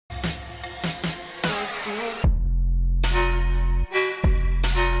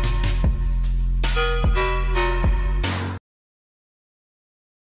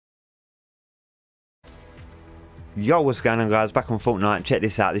Yo, what's going on, guys? Back on Fortnite. Check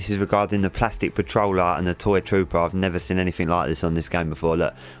this out. This is regarding the plastic patroller and the toy trooper. I've never seen anything like this on this game before.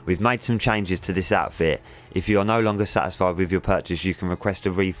 Look, we've made some changes to this outfit. If you are no longer satisfied with your purchase, you can request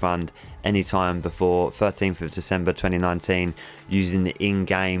a refund anytime before 13th of December 2019 using the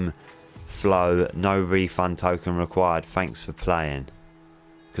in-game flow. No refund token required. Thanks for playing.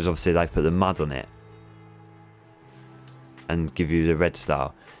 Because obviously they put the mud on it and give you the red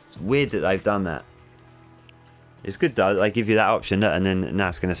star. It's weird that they've done that. It's good though, they give you that option, and then now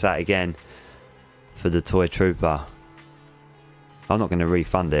it's going to say it again for the toy trooper. I'm not going to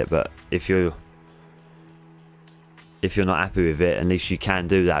refund it, but if you're not happy with it, at least you can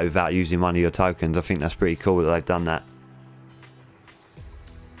do that without using one of your tokens. I think that's pretty cool that they've done that.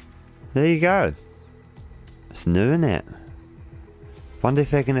 There you go. It's new, isn't it? Wonder if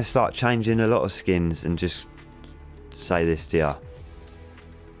they're going to start changing a lot of skins and just say this to you.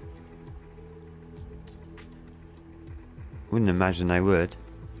 Wouldn't imagine they would.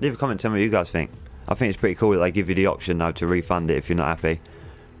 Leave a comment, tell me what you guys think. I think it's pretty cool that they give you the option though to refund it if you're not happy.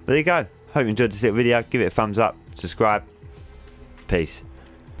 But there you go. Hope you enjoyed this little video. Give it a thumbs up, subscribe. Peace.